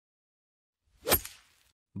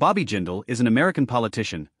Bobby Jindal is an American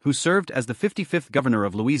politician who served as the 55th governor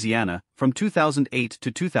of Louisiana from 2008 to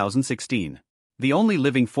 2016. The only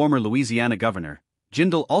living former Louisiana governor,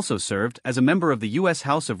 Jindal also served as a member of the U.S.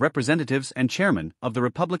 House of Representatives and chairman of the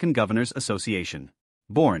Republican Governors Association.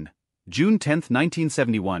 Born June 10,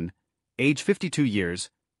 1971, age 52 years,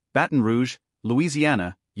 Baton Rouge,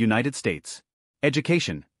 Louisiana, United States.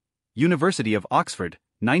 Education: University of Oxford,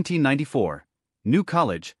 1994, New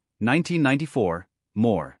College, 1994,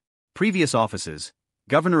 more. Previous offices: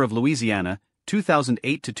 Governor of Louisiana,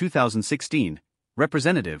 2008 to 2016,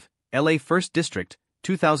 Representative, LA 1st District,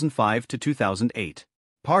 2005 to 2008.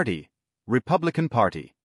 Party: Republican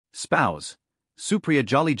Party. Spouse: Supriya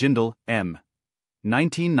Jolly Jindal, M.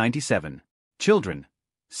 1997. Children: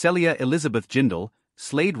 Celia Elizabeth Jindal,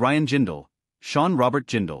 Slade Ryan Jindal, Sean Robert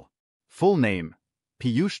Jindal. Full name: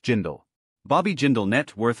 Piyush Jindal. Bobby Jindal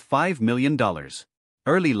net worth $5 million.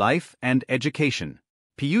 Early life and education.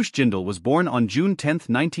 Piyush Jindal was born on June 10,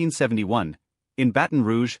 1971, in Baton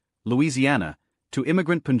Rouge, Louisiana, to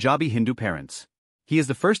immigrant Punjabi Hindu parents. He is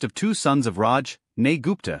the first of two sons of Raj, née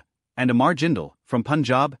Gupta, and Amar Jindal, from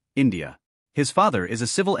Punjab, India. His father is a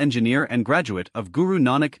civil engineer and graduate of Guru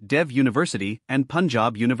Nanak Dev University and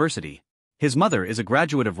Punjab University. His mother is a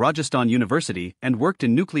graduate of Rajasthan University and worked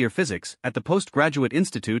in nuclear physics at the Postgraduate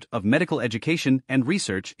Institute of Medical Education and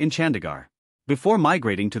Research in Chandigarh. Before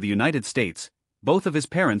migrating to the United States, both of his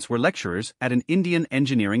parents were lecturers at an Indian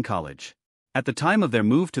engineering college. At the time of their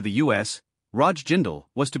move to the U.S., Raj Jindal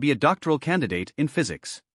was to be a doctoral candidate in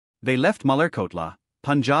physics. They left Malerkotla,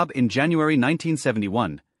 Punjab in January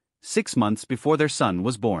 1971, 6 months before their son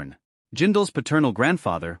was born. Jindal's paternal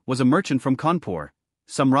grandfather was a merchant from Kanpur,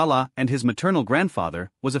 Samrala, and his maternal grandfather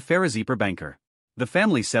was a Ferozepur banker. The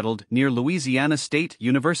family settled near Louisiana State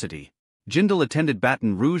University. Jindal attended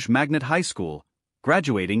Baton Rouge Magnet High School,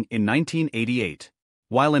 graduating in 1988.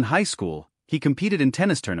 While in high school, he competed in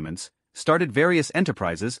tennis tournaments, started various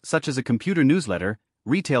enterprises such as a computer newsletter,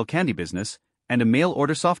 retail candy business, and a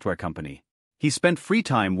mail-order software company. He spent free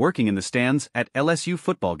time working in the stands at LSU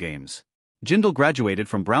football games. Jindal graduated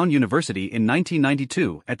from Brown University in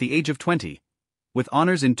 1992 at the age of 20, with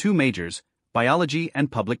honors in 2 majors, biology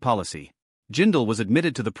and public policy. Jindal was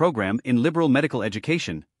admitted to the program in liberal medical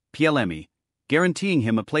education, PLME, guaranteeing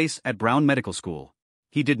him a place at Brown Medical School.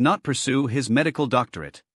 He did not pursue his medical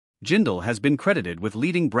doctorate. Jindal has been credited with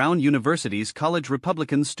leading Brown University's College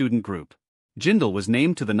Republican student group. Jindal was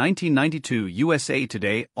named to the 1992 USA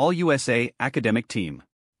Today All-USA academic team.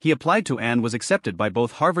 He applied to and was accepted by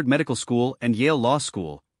both Harvard Medical School and Yale Law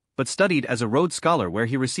School, but studied as a Rhodes Scholar where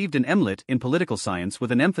he received an MLit in political science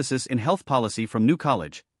with an emphasis in health policy from New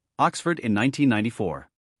College, Oxford in 1994.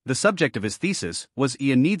 The subject of his thesis was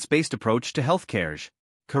a needs-based approach to health care.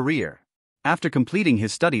 Career. After completing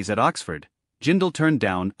his studies at Oxford, Jindal turned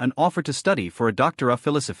down an offer to study for a Doctor of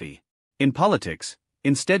Philosophy in politics,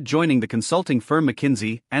 instead joining the consulting firm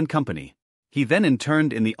McKinsey & Company. He then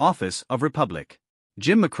interned in the office of Republic.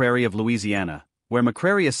 Jim McCrary of Louisiana, where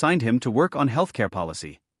McCrary assigned him to work on healthcare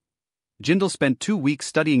policy. Jindal spent 2 weeks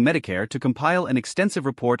studying Medicare to compile an extensive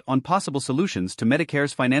report on possible solutions to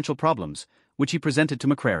Medicare's financial problems, which he presented to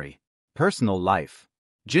McCrary. Personal life.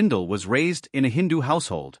 Jindal was raised in a Hindu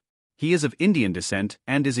household. He is of Indian descent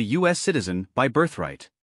and is a U.S. citizen by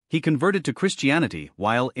birthright. He converted to Christianity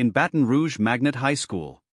while in Baton Rouge Magnet High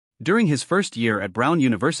School. During his first year at Brown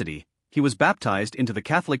University, he was baptized into the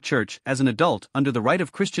Catholic Church as an adult under the Rite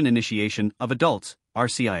of Christian Initiation of Adults,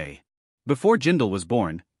 RCIA. Before Jindal was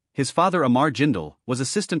born, his father Amar Jindal was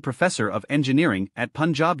assistant professor of engineering at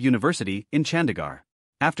Punjab University in Chandigarh.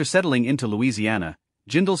 After settling into Louisiana,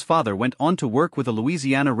 Jindal's father went on to work with a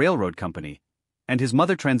Louisiana railroad company, and his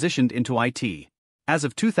mother transitioned into IT. As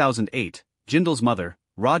of 2008, Jindal's mother,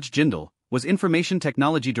 Raj Jindal, was Information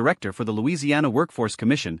Technology Director for the Louisiana Workforce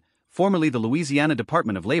Commission, formerly the Louisiana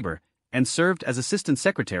Department of Labor, and served as Assistant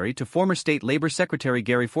Secretary to former State Labor Secretary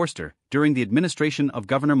Gary Forster during the administration of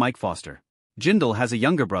Governor Mike Foster. Jindal has a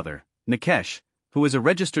younger brother, Nikesh, who is a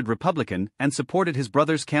registered Republican and supported his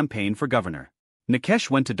brother's campaign for governor. Nikesh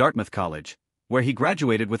went to Dartmouth College, where he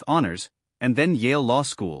graduated with honors, and then Yale Law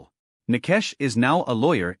School. Nikesh is now a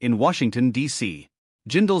lawyer in Washington, D.C.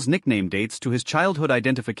 Jindal's nickname dates to his childhood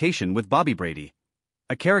identification with Bobby Brady,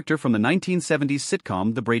 a character from the 1970s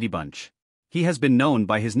sitcom The Brady Bunch. He has been known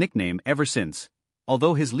by his nickname ever since,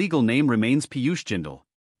 although his legal name remains Piyush Jindal.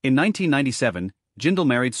 In 1997, Jindal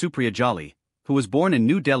married Supriya Jolly, who was born in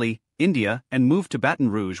New Delhi, India and moved to Baton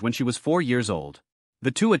Rouge when she was 4 years old.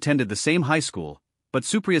 The two attended the same high school, but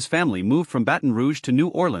Supriya's family moved from Baton Rouge to New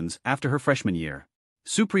Orleans after her freshman year.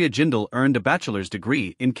 Supriya Jindal earned a bachelor's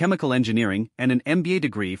degree in chemical engineering and an MBA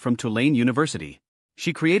degree from Tulane University.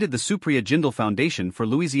 She created the Supriya Jindal Foundation for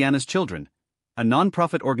Louisiana's Children, a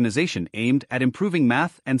non-profit organization aimed at improving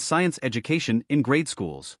math and science education in grade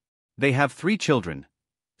schools. They have 3 children: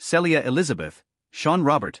 Celia Elizabeth, Sean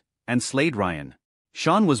Robert, and Slade Ryan.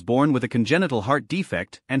 Sean was born with a congenital heart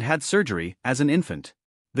defect and had surgery as an infant.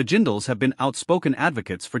 The Jindals have been outspoken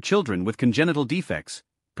advocates for children with congenital defects,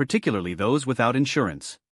 particularly those without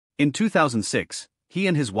insurance. In 2006, he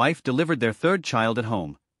and his wife delivered their 3rd child at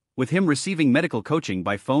home, with him receiving medical coaching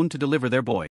by phone to deliver their boy.